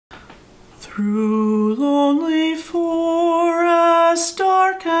Through lonely forest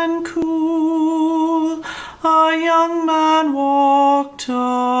dark and cool, a young man walked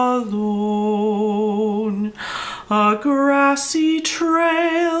alone. A grassy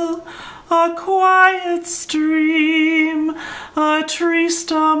trail, a quiet stream, a tree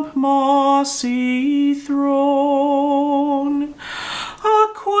stump mossy thrown, a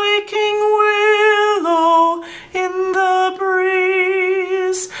quaking willow in the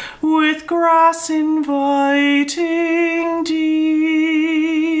breeze, with grass inviting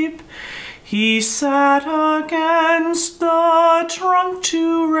deep. He sat against the trunk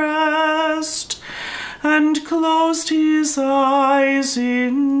to rest, and closed his eyes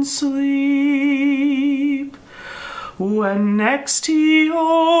in sleep. When next he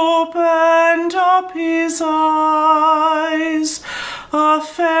opened up his eyes, a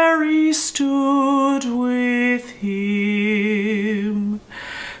fairy stood with him.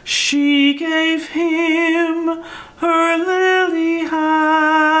 She gave him her lily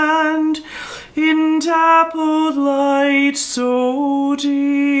hand in dappled light so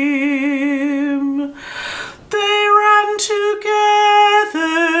dim. They ran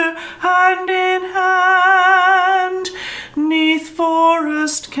together hand in hand 'neath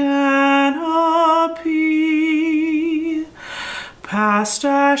forest canopy, past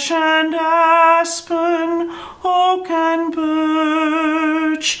ash and aspen, oak and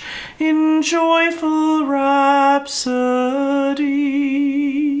birch, in joyful rhapsody.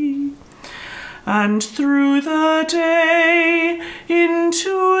 And through the day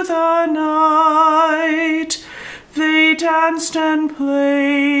into the night, they danced and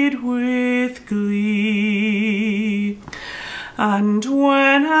played with glee. And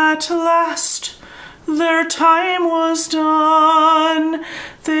when at last their time was done,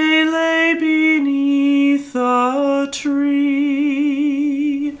 they lay beneath a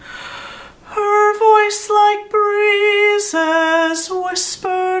tree. Her voice like breezes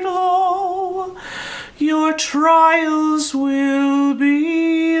whispered low, "Your trials will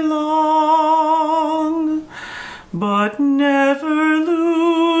be long, but never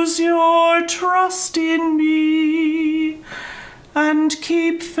lose your trust in me, and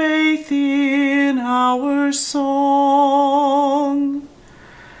keep faith in our song."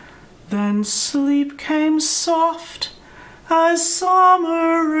 Then sleep came soft as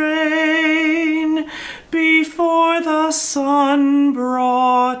summer rain before the sun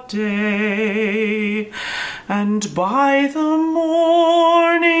brought day, and by the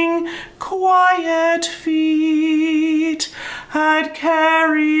morning quiet feet had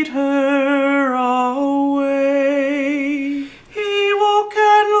carried her away. He woke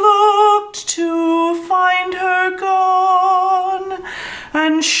and looked to find her gone,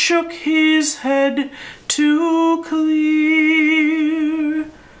 and shook his head to clear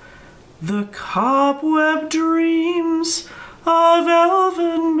the cobweb dreams of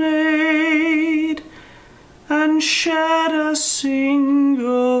elven maid, and shed a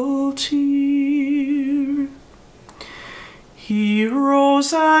single tear. He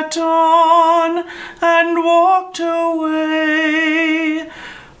rose at dawn and walked away,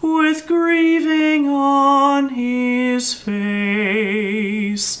 with grieving on his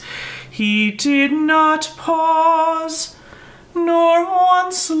face. He did not pause, nor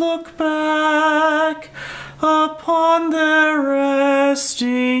once look back upon their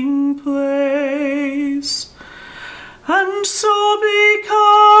resting place. And so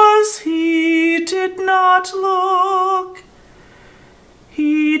because he did not look,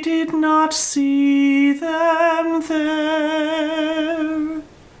 he did not see them there.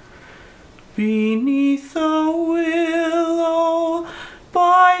 Beneath the willow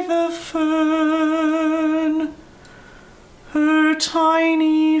by the fern, her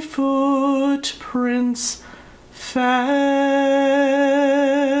tiny footprints fell.